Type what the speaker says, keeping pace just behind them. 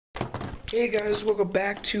Hey guys, welcome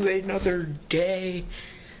back to another day,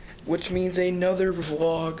 which means another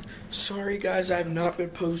vlog. Sorry guys, I've not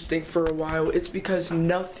been posting for a while. It's because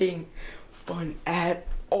nothing fun at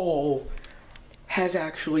all has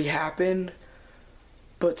actually happened.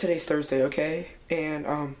 But today's Thursday, okay?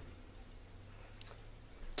 And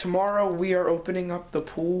tomorrow we are opening up the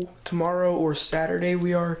pool. Tomorrow or Saturday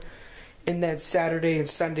we are. And then Saturday and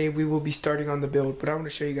Sunday we will be starting on the build. But I want to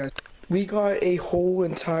show you guys. We got a whole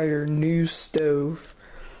entire new stove.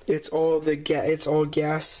 It's all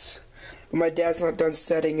gas. But my dad's not done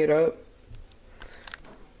setting it up.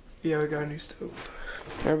 Yeah, we got a new stove.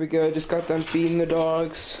 There we go. Just got done feeding the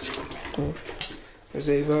dogs. Oh, there's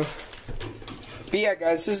Ava. But yeah,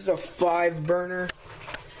 guys, this is a 5 burner.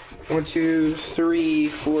 1, 2, 3,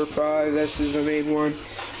 4, 5. This is the main one.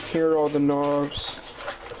 Here are all the knobs.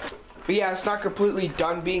 But yeah, it's not completely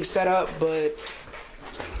done being set up, but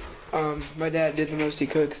my dad did the most he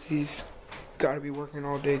could because he's got to be working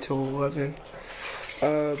all day till 11.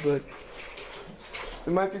 But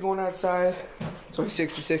we might be going outside. It's only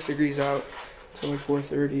 66 degrees out. It's only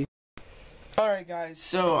 4:30. Alright guys,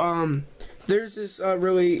 so there's this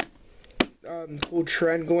really cool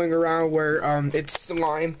trend going around where it's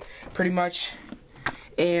slime pretty much.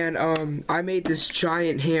 And I made this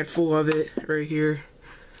giant handful of it right here.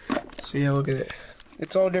 So yeah, look at it.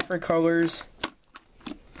 It's all different colors.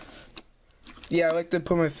 Yeah, I like to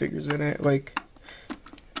put my fingers in it like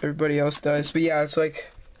everybody else does. But yeah, it's like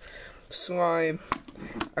slime.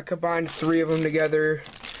 I combined 3 of them together.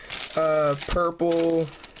 Purple,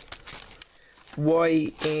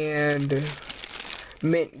 white, and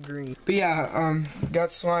mint green. But yeah,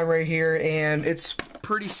 got slime right here, and it's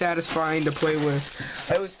pretty satisfying to play with.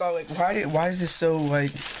 I always thought, like, why is this so,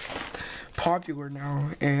 like, popular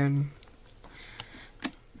now? And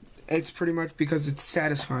it's pretty much because it's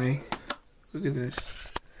satisfying. Look at this.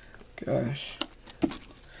 Gosh.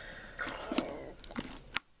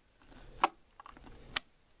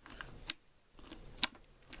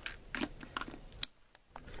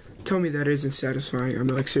 Tell me that isn't satisfying. I'm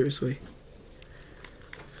like, seriously.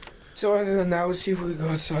 So other than that, let's see if we go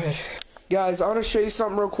outside. Guys, I want to show you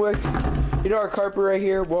something real quick. You know our carpet right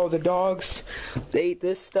here? Well, the dogs, they ate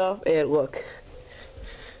this stuff, and look.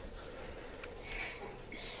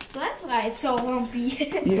 So that's why it's so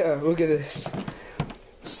lumpy. Yeah, look at this.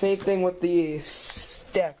 Same thing with the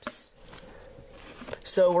steps.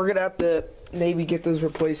 So we're gonna have to maybe get those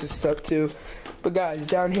replaced and stuff too. But guys,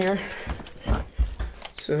 down here.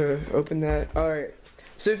 So open that. Alright.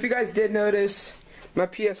 So if you guys did notice, my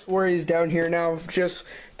PS4 is down here now, just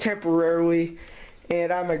temporarily.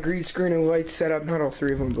 And I have my green screen and lights set up. Not all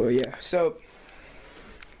 3 of them, but yeah. So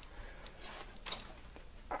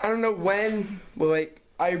I don't know when, but like,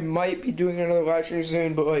 I might be doing another live stream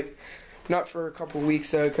soon, but like, not for a couple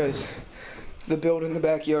weeks though, because the build in the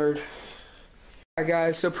backyard. Alright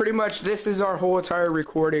guys, so pretty much this is our whole entire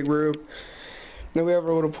recording room. Then we have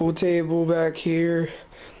our little pool table back here,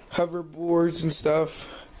 hoverboards and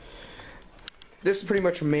stuff. This is pretty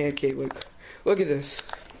much a man cave. Look at this.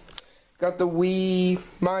 Got the Wii,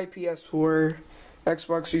 my PS4,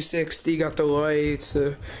 Xbox 360, got the lights,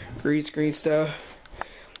 the green screen stuff.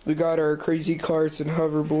 We got our crazy carts and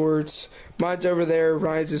hoverboards. Mine's over there,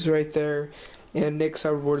 Ryan's is right there, and Nick's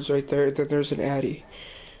hoverboard is right there. Then there's an Addy.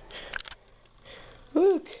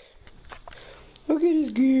 Look at his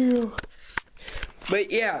girl. But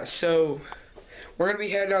yeah, so we're gonna be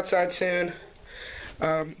heading outside soon.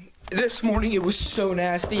 This morning it was so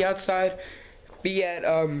nasty outside, but yet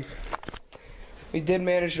we did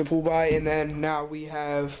manage to pull by, and then now we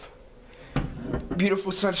have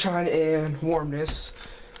beautiful sunshine and warmness.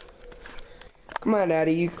 Come on,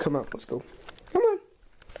 Addie, you can come out. Let's go. Come on.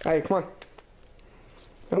 Addie, come on.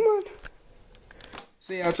 Come on.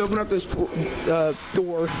 So yeah, let's open up this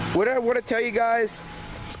door. What I want to tell you guys,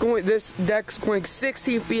 this deck's going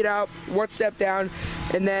 16 feet out, 1 step down,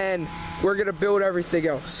 and then we're gonna build everything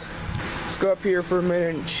else. Let's go up here for a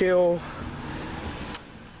minute and chill.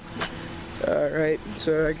 Alright,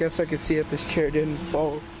 so I guess I could see that this chair didn't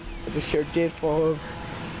fall, but this chair did fall over.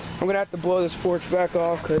 I'm gonna have to blow this porch back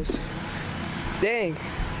off, because dang,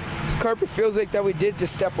 this carpet feels like that we did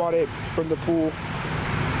just step on it from the pool.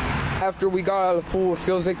 After we got out of the pool, it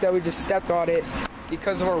feels like that we just stepped on it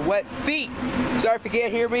because of our wet feet. Sorry if you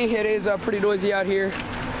can't hear me, it is pretty noisy out here.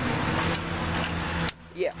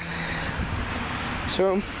 Yeah.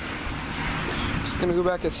 So, just gonna go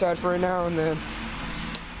back inside for right now, and then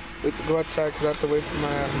wait to go outside because I have to wait for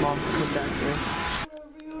my mom to come back here.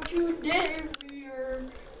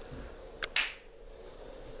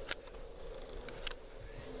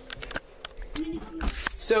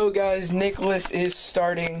 So guys, Nicholas is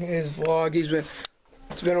starting his vlog.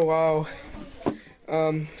 It's been a while.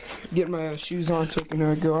 Getting my shoes on so I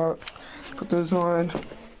can go out. Put those on.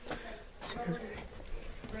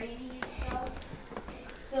 Rainy and stuff.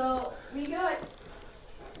 So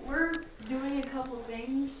we're doing a couple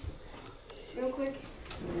things real quick.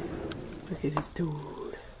 Look at this dude.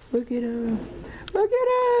 Look at him. Look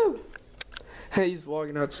at him. He's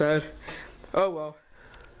vlogging outside. Oh well.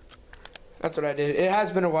 That's what I did. It has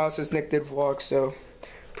been a while since Nick did vlog, so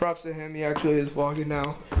props to him. He actually is vlogging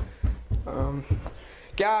now.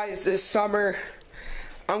 Guys, this summer,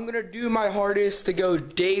 I'm going to do my hardest to go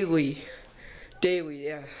daily. Daily,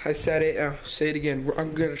 yeah. I said it. I'll say it again.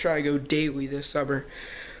 I'm going to try to go daily this summer.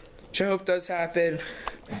 Which I hope does happen,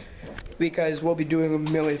 because we'll be doing a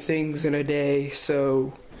million things in a day.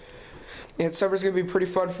 So, and summer's going to be pretty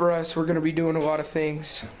fun for us. We're going to be doing a lot of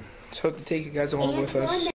things. So hope to take you guys along with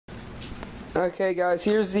us. Okay guys,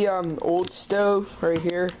 here's the old stove right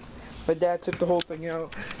here. My dad took the whole thing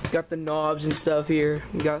out. Got the knobs and stuff here.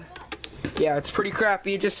 Yeah, it's pretty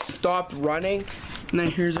crappy. It just stopped running. And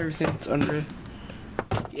then here's everything that's under it.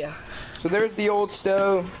 Yeah. So there's the old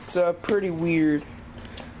stove. It's pretty weird,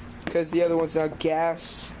 because the other one's now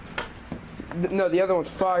gas. No, the other one's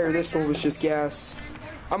fire. This one was just gas.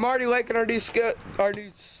 I'm already liking our new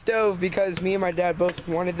stove, because me and my dad both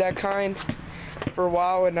wanted that kind for a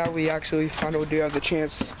while, and now we actually finally do have the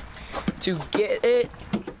chance to get it.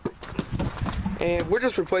 And we're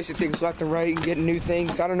just replacing things left and right and getting new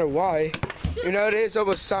things. I don't know why. You know, it is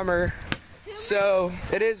almost summer. So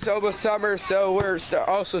we're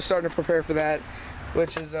also starting to prepare for that,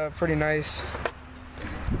 which is pretty nice.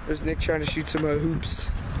 There's Nick trying to shoot some hoops.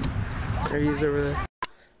 There he is over there.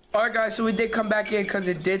 Alright guys, so we did come back in because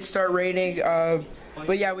it did start raining.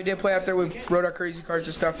 But yeah, we did play out there with Rode our crazy cards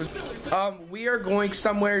and stuff. We are going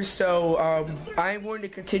somewhere, so I am going to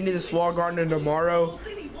continue this vlog on to tomorrow,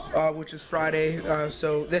 which is Friday.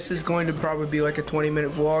 So this is going to probably be like a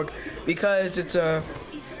 20-minute vlog, because it's a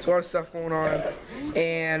lot of stuff going on.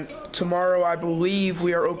 And tomorrow, I believe,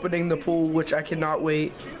 we are opening the pool, which I cannot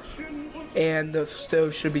wait. And the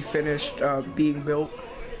stove should be finished being built.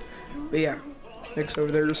 But yeah. Nick's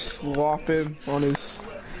over there just slopping on his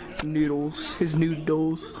noodles.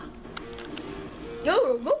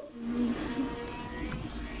 Go.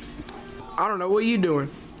 I don't know, what are you doing?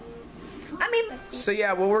 I mean, so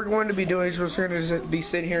yeah, what we're going to be doing is we're going to be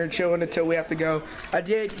sitting here and chilling until we have to go. I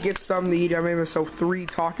did get some to eat. I made myself 3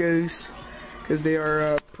 tacos, because they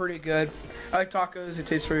are pretty good. I like tacos, it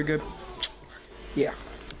tastes pretty good. Yeah.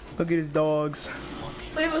 Look at his dogs.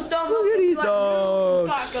 Look at these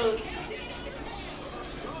dogs. Tacos.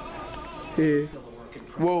 Yeah.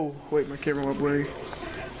 Whoa, wait, my camera went blurry.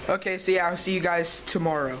 Okay, so yeah, I'll see you guys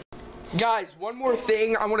tomorrow. Guys, one more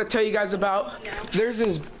thing I want to tell you guys about. There's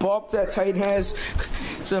this bump that Titan has.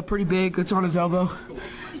 It's pretty big. It's on his elbow.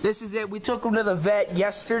 This is it. We took him to the vet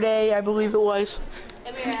yesterday, I believe it was.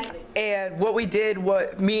 And what we did,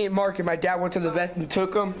 me and Mark and my dad went to the vet and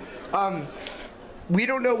took him. We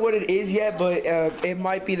don't know what it is yet, but it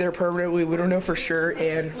might be there permanently. We don't know for sure.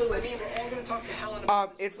 And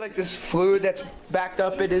it's like this fluid that's backed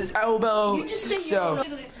up in his elbow.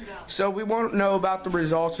 So we won't know about the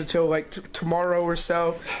results until like tomorrow or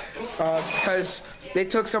so, because they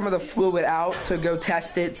took some of the fluid out to go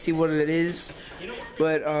test it, see what it is.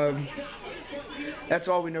 But that's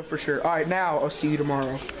all we know for sure. All right, now I'll see you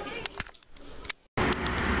tomorrow.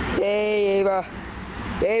 Hey, Ava.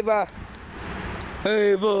 Ava.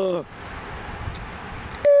 Ava.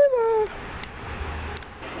 Ava.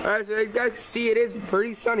 Alright, so as you guys can see, it is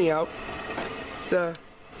pretty sunny out. It's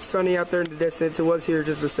sunny out there in the distance. It was here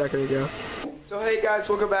just a second ago. So hey guys,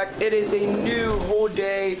 welcome back. It is a new whole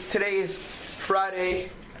day. Today is Friday.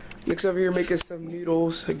 Nick's over here making some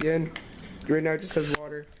noodles again. Right now it just has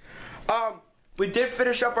water. We did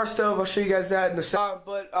finish up our stove. I'll show you guys that in the sun.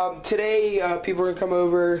 But today people are gonna come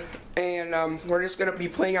over, and we're just gonna be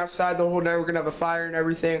playing outside the whole night. We're gonna have a fire and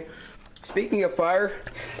everything. Speaking of fire,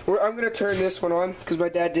 I'm gonna turn this one on because my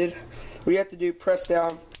dad did. What you have to do, press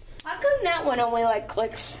down. How come that one only like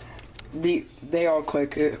clicks? They all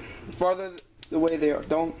click. Farther the way they are.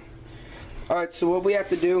 Don't. Alright, so what we have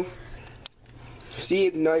to do, see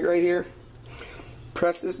ignite right here.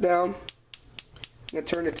 Press this down and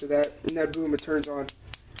turn it to that, and that boom, it turns on.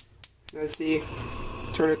 Now see,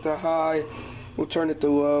 turn it to high, we'll turn it to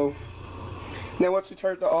low. Now once we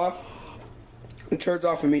turn it to off, it turns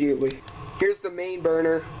off immediately. Here's the main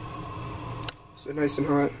burner. So nice and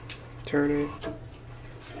hot. Turn it.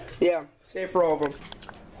 Yeah, same for all of them.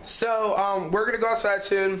 So, we're gonna go outside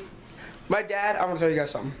soon. My dad, I'm gonna tell you guys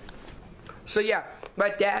something. So yeah, my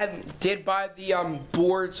dad did buy the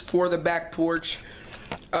boards for the back porch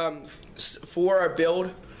for our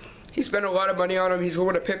build. He spent a lot of money on them. He's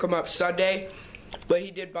going to pick them up Sunday, but he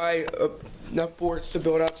did buy enough boards to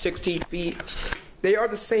build up 16 feet. They are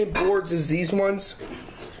the same boards as these ones.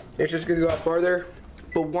 It's just going to go out farther,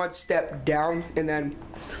 but one step down, and then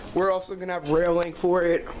we're also going to have railing for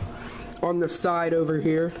it on the side over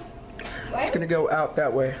here. It's going to go out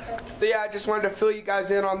that way. So yeah, I just wanted to fill you guys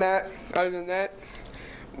in on that. Other than that,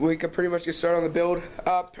 we could pretty much get started on the build.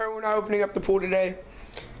 Apparently we're not opening up the pool today.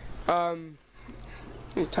 Let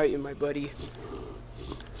me tighten my buddy.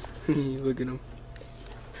 Look at him.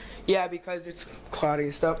 Yeah, because it's cloudy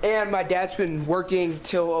and stuff. And my dad's been working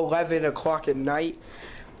till 11 o'clock at night,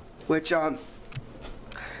 which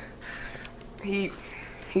he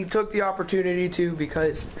took the opportunity to,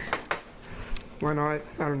 because why not?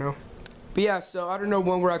 I don't know. But yeah, so I don't know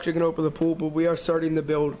when we're actually gonna open the pool, but we are starting the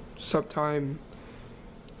build sometime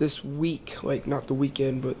this week. Like, not the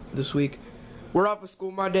weekend, but this week. We're off of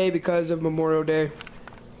school Monday because of Memorial Day.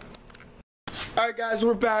 Alright guys,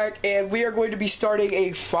 we're back, and we are going to be starting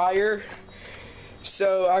a fire.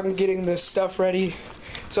 So I'm getting this stuff ready.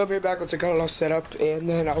 So I'll be back once I got it all set up, and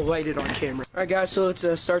then I'll light it on camera. Alright guys, so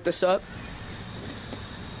let's start this up.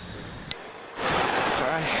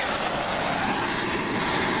 Alright.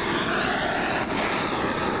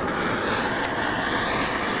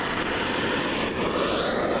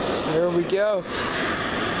 There we go.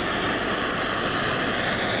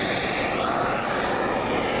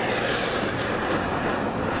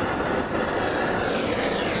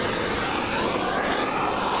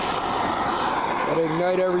 Gotta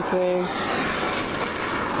ignite everything.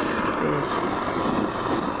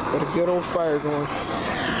 Got a good old fire going.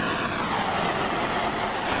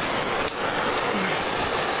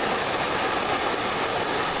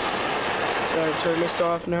 So I turn this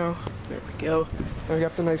off now. There we go. Now we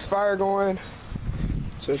got the nice fire going.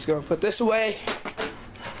 So it's gonna put this away.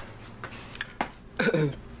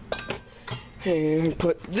 And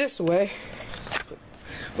put this away.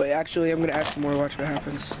 Wait, actually I'm gonna add some more, watch what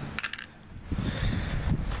happens.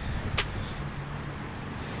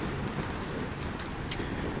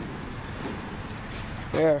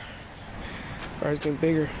 There. Fire's getting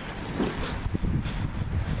bigger.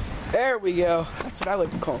 There we go. That's what I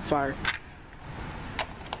like to call fire.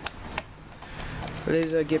 It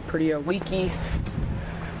is get pretty leaky.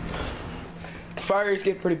 Fires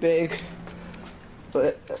get pretty big.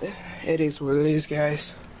 But it is what it is,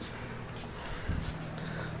 guys.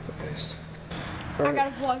 I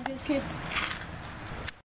gotta vlog this, kids.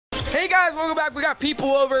 Hey guys, welcome back. We got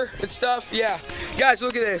people over and stuff. Yeah. Guys,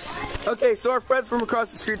 look at this. Okay, so our friends from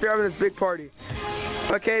across the street, they're having this big party.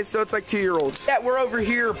 Okay, so it's like 2-year-olds. Yeah, we're over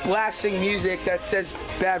here blasting music that says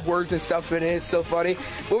bad words and stuff in it. It's so funny.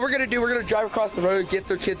 What we're gonna do, we're gonna drive across the road, get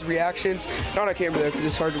their kids' reactions. Not on camera though, because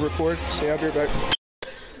it's hard to record. So yeah, I'll be right back.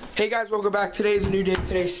 Hey guys, welcome back. Today's a new day.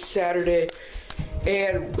 Today's Saturday.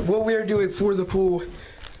 And what we are doing for the pool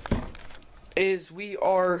is we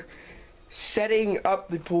are setting up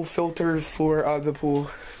the pool filter for the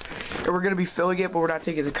pool. And we're gonna be filling it, but we're not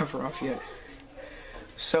taking the cover off yet.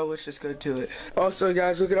 So let's just go to it. Also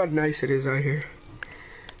guys, look at how nice it is out here.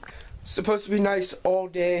 It's supposed to be nice all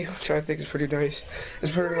day, which I think is pretty nice.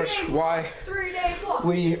 That's pretty much why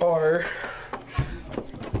we are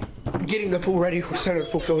getting the pool ready. We're setting up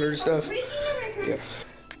the pool filter and stuff. Yeah.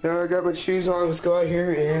 Now I got my shoes on. Let's go out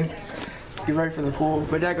here and get ready for the pool.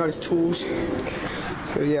 My dad got his tools.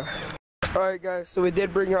 So yeah. Alright guys, so we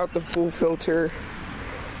did bring out the pool filter.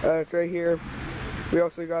 It's right here. We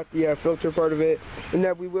also got the filter part of it, and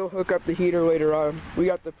that we will hook up the heater later on. We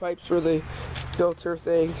got the pipes for the filter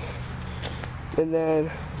thing, and then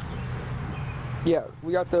yeah,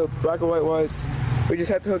 we got the black and white ones. We just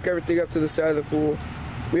have to hook everything up to the side of the pool.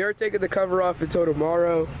 We are taking the cover off until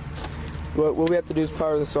tomorrow, but what we have to do is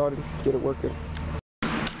power this on and get it working.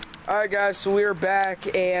 Alright guys, so we are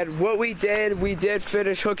back, and what we did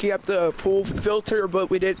finish hooking up the pool filter, but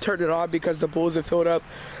we didn't turn it on because the pool isn't filled up.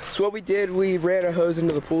 So what we did, we ran a hose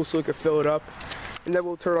into the pool so we could fill it up, and then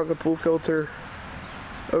we'll turn on the pool filter.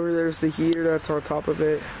 Over there's the heater that's on top of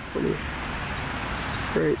it.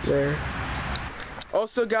 Right there.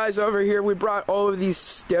 Also guys, over here we brought all of these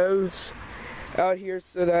stoves out here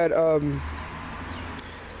so that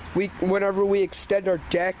whenever we extend our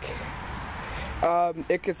deck,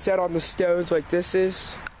 it could set on the stones like this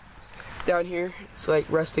is down here. It's like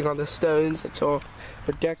resting on the stones. That's all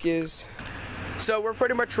our deck is. So we're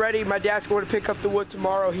pretty much ready. My dad's going to pick up the wood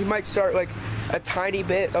tomorrow. He might start like a tiny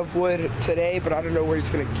bit of wood today, but I don't know where he's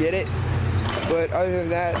gonna get it. But other than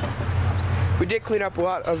that, we did clean up a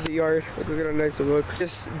lot of the yard. Look at how nice it looks.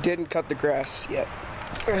 Just didn't cut the grass yet.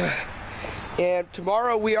 And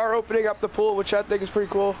tomorrow we are opening up the pool, which I think is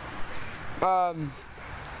pretty cool.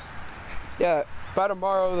 Yeah, by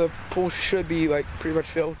tomorrow the pool should be like pretty much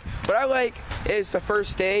filled. What I like is the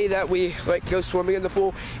first day that we like go swimming in the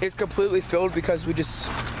pool is completely filled because we just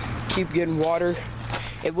keep getting water.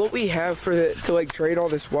 And what we have to like drain all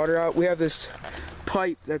this water out, we have this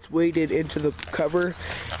pipe that's weighted into the cover,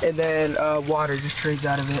 and then water just drains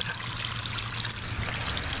out of it.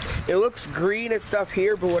 It looks green and stuff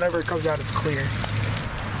here, but whenever it comes out, it's clear.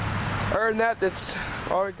 Other than that, that's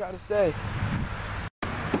all I gotta say.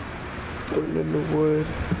 Put it in the wood.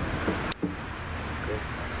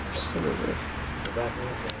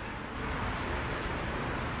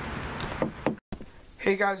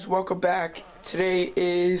 Hey guys, welcome back. Today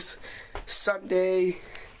is Sunday,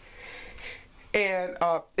 and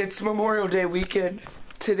it's Memorial Day weekend.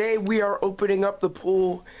 Today we are opening up the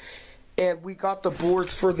pool, and we got the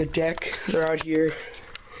boards for the deck. They're out here.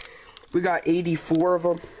 We got 84 of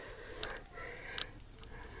them.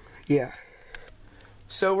 Yeah.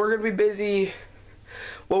 So we're going to be busy.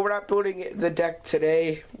 Well, we're not building the deck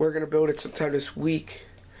today. We're going to build it sometime this week.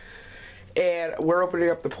 And we're opening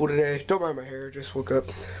up the pool today. Don't mind my hair, just woke up.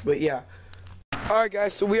 But yeah. Alright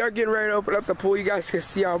guys, so we are getting ready to open up the pool. You guys can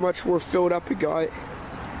see how much we're filled up it got.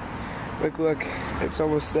 Look, it's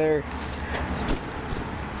almost there.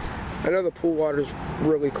 I know the pool water's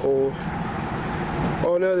really cold.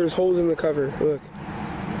 Oh no, there's holes in the cover. Look.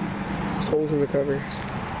 There's holes in the cover.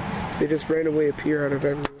 They just randomly appear out of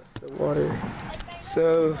the water.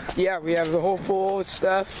 So, yeah, we have the whole pool and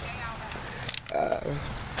stuff.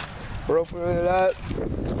 We're opening it up.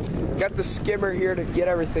 Got the skimmer here to get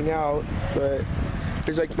everything out, but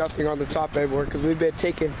there's like nothing on the top anymore because we've been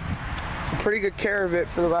taking pretty good care of it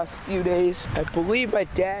for the last few days. I believe my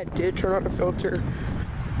dad did turn on the filter.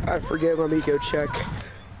 I forget, let me go check.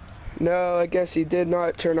 No, I guess he did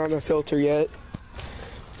not turn on the filter yet.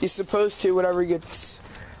 He's supposed to whenever he gets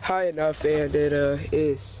high enough, and it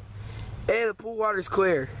is. Hey, the pool water's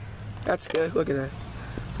clear. That's good. Look at that.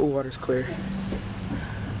 Pool water's clear.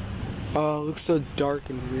 Oh, it looks so dark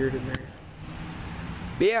and weird in there.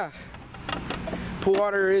 But yeah, pool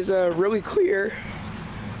water is really clear.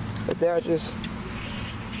 But that just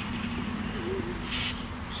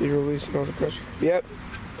see, releasing all the pressure. Yep,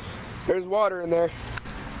 there's water in there.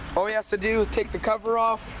 All he has to do is take the cover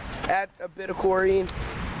off, add a bit of chlorine.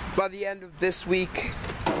 By the end of this week,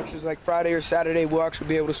 which is like Friday or Saturday, we'll actually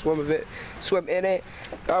be able to swim in it.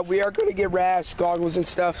 We are going to get rafts, goggles, and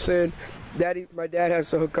stuff soon. My dad has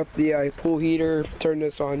to hook up the pool heater, turn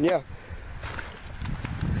this on. Yeah.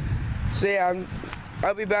 So yeah,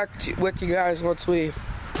 I'll be back with you guys once we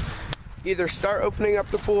either start opening up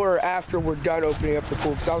the pool or after we're done opening up the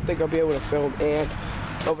pool. Because I don't think I'll be able to film and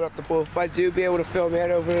open up the pool. If I do be able to film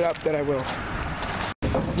and open it up, then I will.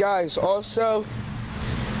 Guys, also,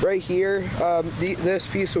 right here, this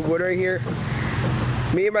piece of wood right here,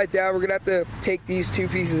 me and my dad, we're gonna have to take these two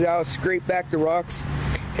pieces out, scrape back the rocks,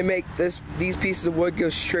 and make these pieces of wood go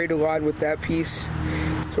straight aligned with that piece.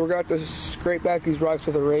 So we're gonna have to scrape back these rocks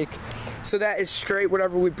with a rake, so that is straight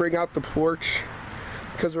whenever we bring out the porch,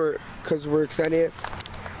 because we're extending it.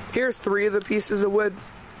 Here's 3 of the pieces of wood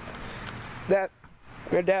that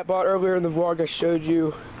my dad bought earlier in the vlog. I showed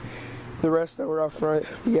you the rest that were out front.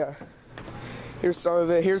 Yeah. Here's some of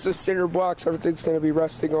it. Here's the cinder blocks everything's going to be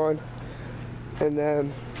resting on. And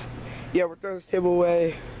then, yeah, we're throwing this table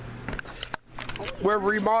away. We're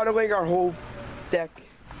remodeling our whole deck,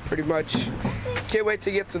 pretty much. Can't wait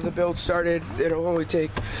to get to the build started. It'll only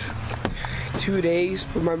take 2 days,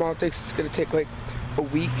 but my mom thinks it's going to take like a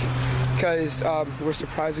week because we're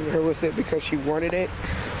surprising her with it because she wanted it.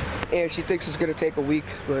 And she thinks it's going to take a week,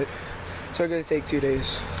 but it's only going to take 2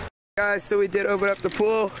 days. Guys, so we did open up the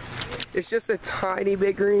pool. It's just a tiny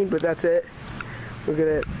bit green, but that's it. Look at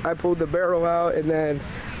it. I pulled the barrel out, and then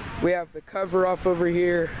we have the cover off over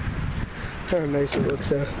here. How nice it looks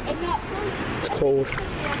though. It's cold.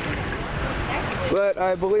 But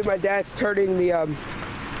I believe my dad's turning the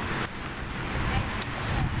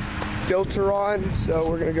filter on, so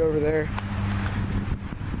we're gonna go over there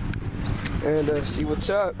and see what's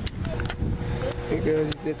up. There you go,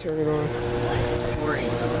 he did turn it on.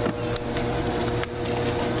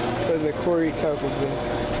 So the Corey cup is in.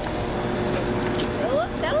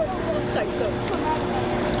 That looks like so.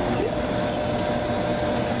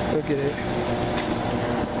 Look at it.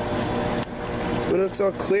 It looks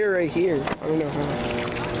all clear right here. I don't know how.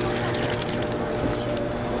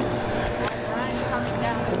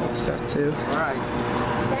 That's that too. Alright.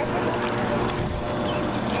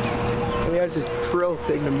 He has this drill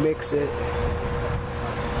thing to mix it.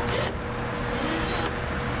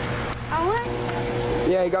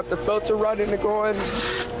 Yeah, you got the filter running and going.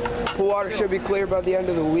 Pool water should be clear by the end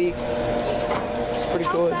of the week. It's pretty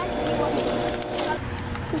good.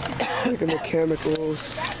 Look at the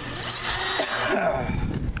chemicals. Yeah.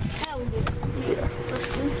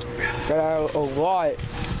 Got out a lot.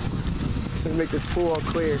 So to make this pool all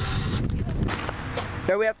clear.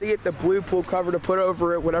 Now we have to get the blue pool cover to put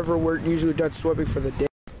over it whenever we're usually done swimming for the day.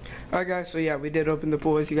 Alright guys, so yeah, we did open the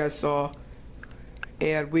pool as you guys saw.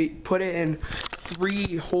 And we put it in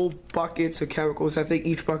 3 whole buckets of chemicals. I think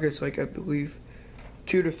each bucket's like, I believe,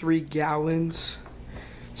 2 to 3 gallons.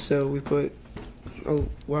 So we put a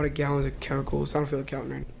lot of gallons of chemicals. I don't feel like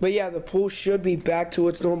counting right now. But yeah, the pool should be back to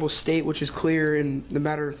its normal state, which is clear in the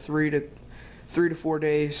matter of 3 to 4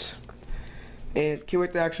 days. And can't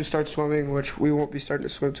wait to actually start swimming, which we won't be starting to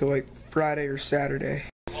swim till like Friday or Saturday.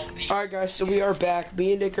 Alright guys, so we are back.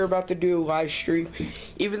 Me and Nick are about to do a live stream.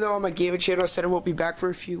 Even though on my gaming channel I said I won't be back for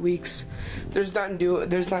a few weeks, there's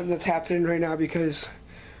nothing that's happening right now because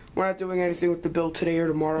we're not doing anything with the build today or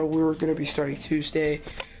tomorrow. We were going to be starting Tuesday.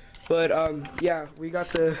 But yeah, we got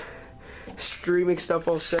the streaming stuff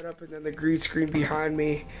all set up and then the green screen behind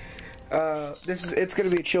me. It's going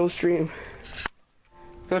to be a chill stream.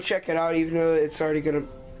 Go check it out even though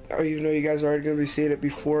even though you guys are already going to be seeing it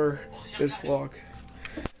before this vlog.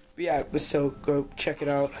 But yeah, but still, go check it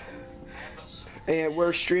out. And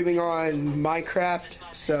we're streaming on Minecraft,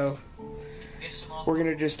 so we're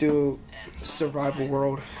gonna just do survival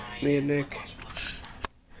world, me and Nick.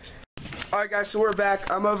 Alright guys, so we're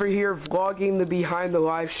back. I'm over here vlogging the behind the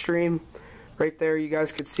live stream. Right there, you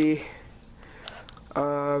guys could see.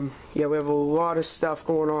 Yeah, we have a lot of stuff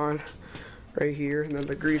going on right here, and then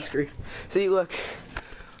the green screen. See, look.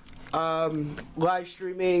 Live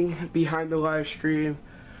streaming, behind the live stream.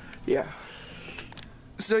 Yeah.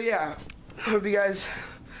 So yeah, hope you guys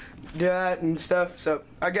do that and stuff. So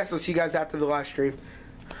I guess I'll see you guys after the live stream.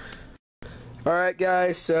 Alright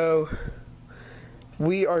guys, so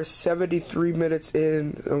we are 73 minutes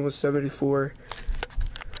in, almost 74.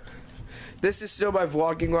 This is still my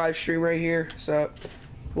vlogging live stream right here. So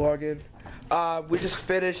vlogging. We just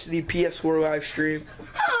finished the PS4 live stream.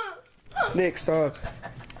 Nick, stop.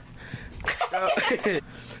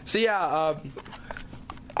 So yeah,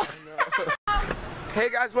 hey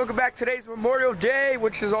guys, welcome back. Today's Memorial Day,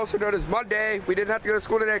 which is also known as Monday. We didn't have to go to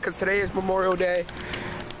school today because today is Memorial Day.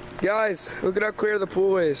 Guys, look at how clear the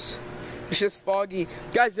pool is. It's just foggy.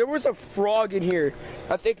 Guys, there was a frog in here.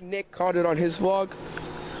 I think Nick caught it on his vlog.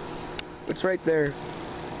 It's right there.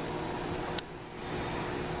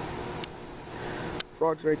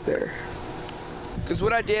 Frog's right there. Because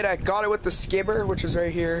what I did, I got it with the skimmer, which is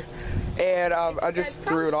right here. And I just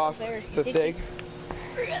threw it off the thing.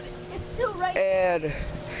 And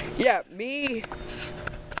yeah, me,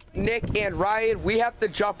 Nick, and Ryan, we have to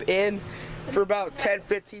jump in for about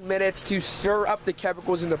 10-15 minutes to stir up the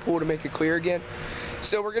chemicals in the pool to make it clear again.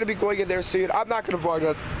 So we're gonna be going in there soon. I'm not gonna vlog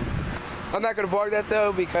that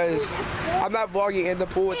though because I'm not vlogging in the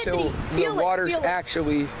pool until the water's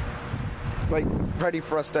actually like ready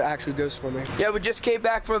for us to actually go swimming. Yeah, we just came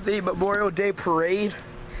back from the Memorial Day parade,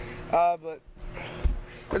 but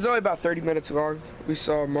it's only about 30 minutes long. We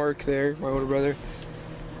saw Mark there, my older brother.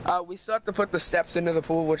 We still have to put the steps into the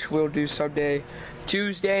pool, which we'll do someday.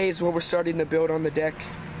 Tuesday is when we're starting the build on the deck,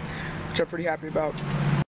 which I'm pretty happy about.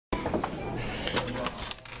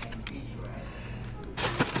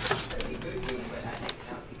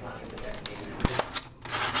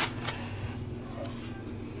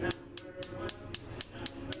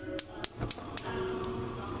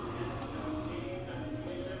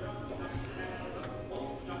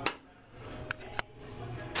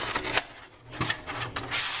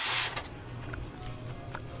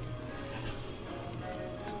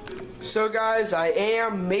 So guys, I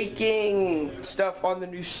am making stuff on the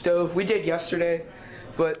new stove. We did yesterday,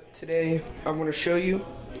 but today I'm going to show you.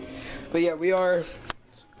 But yeah, we are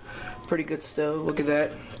pretty good stove. Look at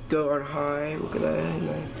that. Go on high. Look at that. And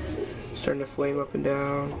then starting to flame up and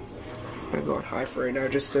down. I'm going to go on high for right now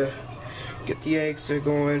just to get the eggs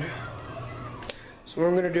going. So what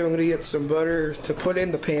I'm going to do, I'm going to get some butter to put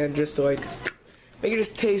in the pan just to like make it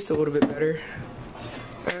just taste a little bit better.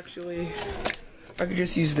 Actually, I could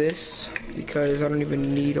just use this because I don't even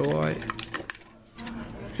need a lot.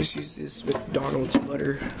 Just use this McDonald's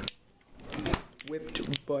butter. Whipped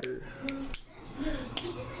butter.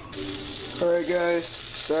 Alright guys,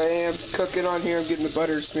 so I am cooking on here. I'm getting the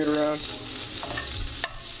butter smeared around.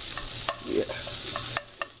 Yeah.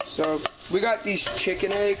 So, we got these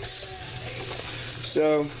chicken eggs.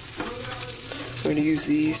 So, I'm going to use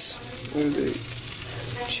these.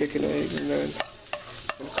 The chicken egg and then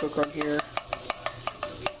cook on here.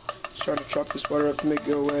 trying to chop this butter up to make it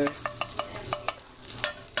go away.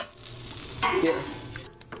 Yeah.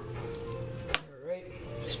 Alright,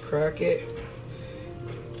 let's crack it.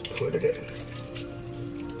 Put it in.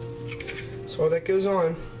 So all that goes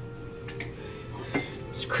on.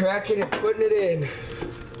 Just cracking and putting it in.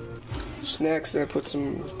 Next, I put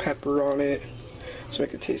some pepper on it so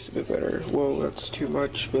make it taste a bit better. Whoa, that's too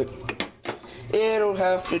much, but it'll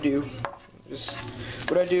have to do. Just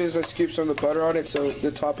what I do is I scoop some of the butter on it so the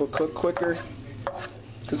top will cook quicker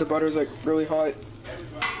because the butter is like really hot.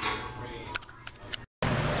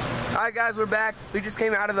 Alright guys, we're back. We just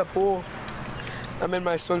came out of the pool. I'm in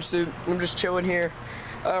my swimsuit. I'm just chilling here,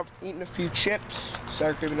 eating a few chips,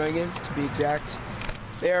 sour cream and onion to be exact.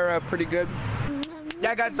 They're pretty good.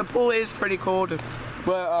 Yeah guys, the pool is pretty cold,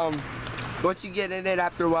 but once you get in it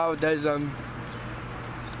after a while it does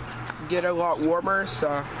get a lot warmer.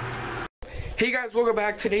 So hey guys, welcome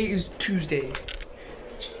back. Today is Tuesday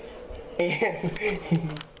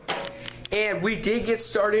and we did get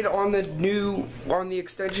started on the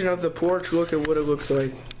extension of the porch. Look at what it looks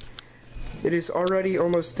like. It is already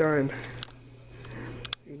almost done.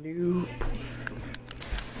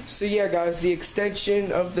 So yeah guys, the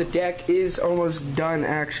extension of the deck is almost done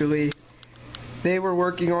actually. They were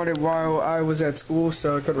working on it while I was at school,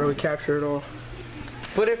 so I couldn't really capture it all.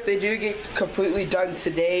 But if they do get completely done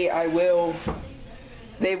today,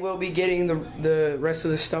 they will be getting the rest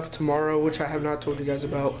of the stuff tomorrow, which I have not told you guys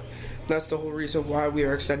about. And that's the whole reason why we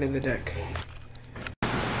are extending the deck.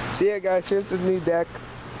 So yeah guys, here's the new deck.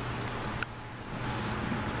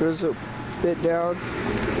 Goes a bit down.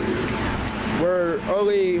 We're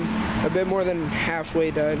only a bit more than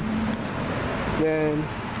halfway done. Then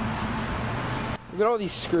look at all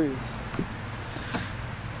these screws.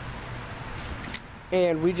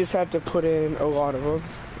 And we just have to put in a lot of them.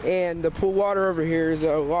 And the pool water over here is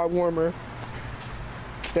a lot warmer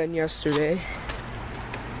than yesterday.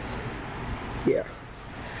 Yeah.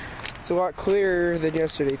 It's a lot clearer than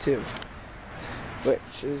yesterday too,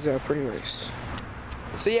 which is pretty nice.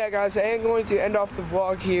 So yeah guys, I am going to end off the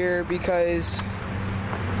vlog here because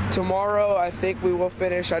tomorrow I think we will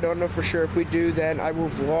finish. I don't know for sure. If we do, then I will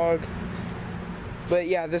vlog. But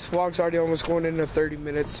yeah, this vlog's already almost going into 30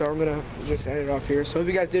 minutes, so I'm gonna just end it off here. So if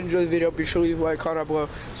you guys did enjoy the video, be sure to leave a like, comment below,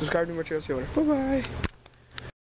 subscribe to my channel, see you later. Bye bye.